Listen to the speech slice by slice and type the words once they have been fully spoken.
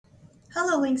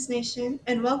Hello, Lynx Nation,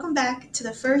 and welcome back to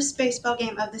the first baseball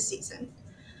game of the season.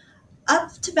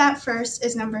 Up to bat first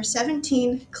is number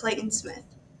 17, Clayton Smith.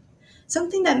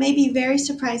 Something that may be very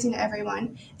surprising to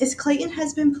everyone is Clayton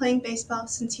has been playing baseball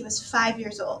since he was 5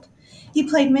 years old. He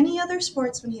played many other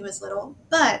sports when he was little,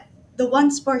 but the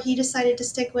one sport he decided to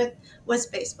stick with was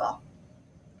baseball.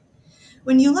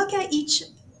 When you look at each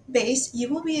base, you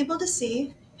will be able to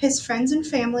see his friends and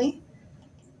family,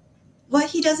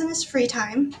 what he does in his free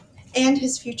time, and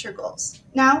his future goals.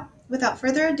 Now, without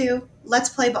further ado, let's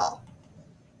play ball.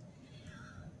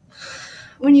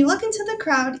 When you look into the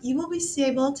crowd, you will be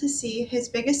able to see his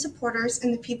biggest supporters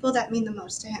and the people that mean the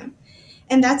most to him,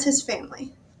 and that's his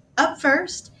family. Up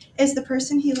first is the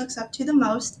person he looks up to the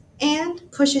most and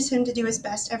pushes him to do his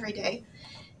best every day,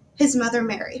 his mother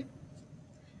Mary,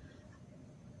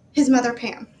 his mother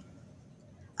Pam.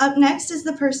 Up next is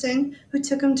the person who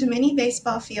took him to many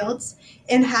baseball fields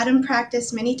and had him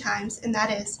practice many times, and that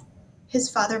is his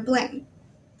father Blaine.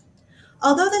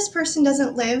 Although this person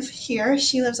doesn't live here,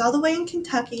 she lives all the way in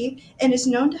Kentucky and is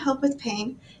known to help with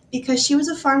pain because she was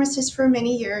a pharmacist for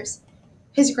many years,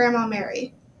 his grandma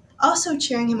Mary. Also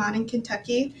cheering him on in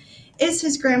Kentucky is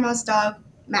his grandma's dog,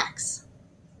 Max.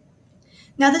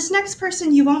 Now, this next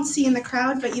person you won't see in the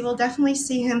crowd, but you will definitely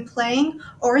see him playing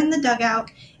or in the dugout,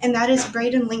 and that is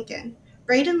Braden Lincoln.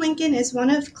 Braden Lincoln is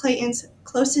one of Clayton's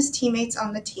closest teammates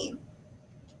on the team.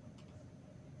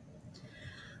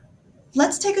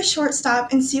 Let's take a short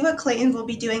stop and see what Clayton will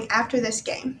be doing after this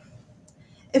game.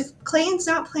 If Clayton's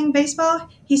not playing baseball,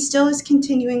 he still is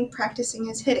continuing practicing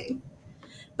his hitting.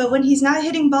 But when he's not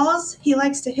hitting balls, he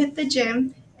likes to hit the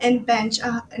gym and bench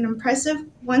an impressive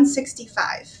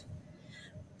 165.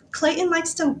 Clayton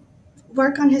likes to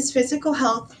work on his physical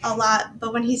health a lot,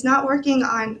 but when he's not working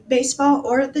on baseball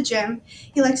or the gym,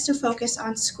 he likes to focus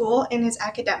on school and his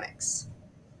academics.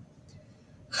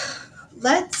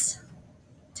 Let's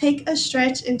take a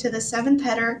stretch into the seventh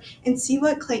header and see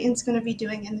what Clayton's going to be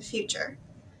doing in the future.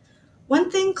 One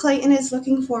thing Clayton is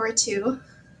looking forward to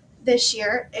this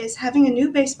year is having a new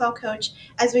baseball coach,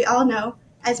 as we all know,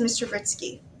 as Mr.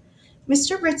 Britsky.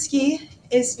 Mr. Britsky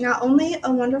is not only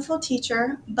a wonderful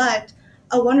teacher, but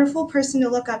a wonderful person to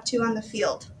look up to on the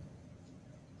field.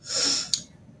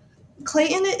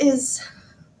 Clayton is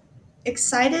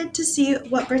excited to see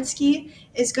what Britsky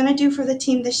is going to do for the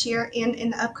team this year and in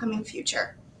the upcoming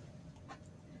future.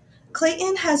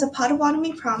 Clayton has a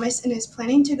Potawatomi promise and is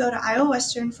planning to go to Iowa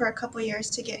Western for a couple years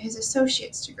to get his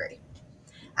associate's degree.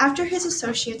 After his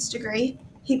associate's degree,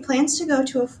 he plans to go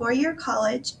to a 4-year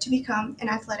college to become an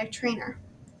athletic trainer.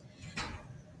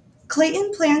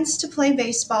 Clayton plans to play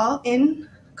baseball in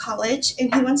college,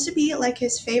 and he wants to be like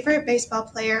his favorite baseball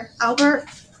player, Albert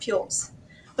Pujols.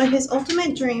 But his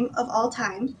ultimate dream of all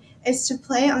time is to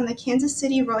play on the Kansas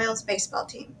City Royals baseball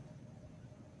team.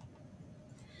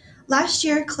 Last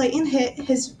year, Clayton hit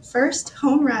his first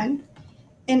home run,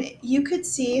 and you could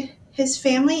see his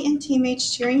family and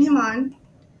teammates cheering him on,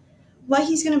 what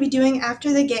he's going to be doing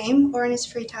after the game or in his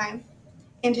free time,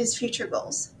 and his future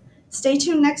goals. Stay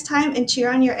tuned next time and cheer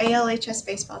on your ALHS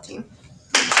baseball team.